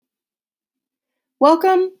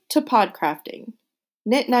Welcome to Podcrafting,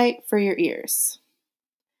 Knit Night for your ears.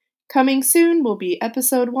 Coming soon will be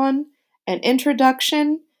episode 1, an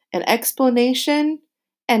introduction, an explanation,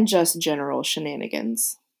 and just general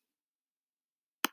shenanigans.